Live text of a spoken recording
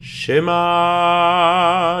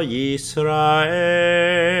Shema Yisrael,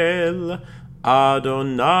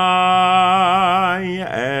 Adonai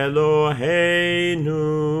Eloheinu,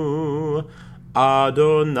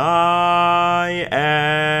 Adonai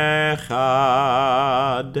Echad.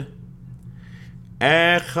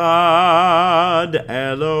 Echad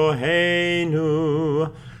Eloheinu,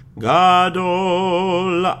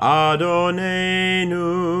 Gadol Adonenu,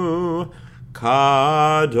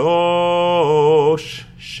 Kadosh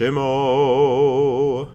Shemo.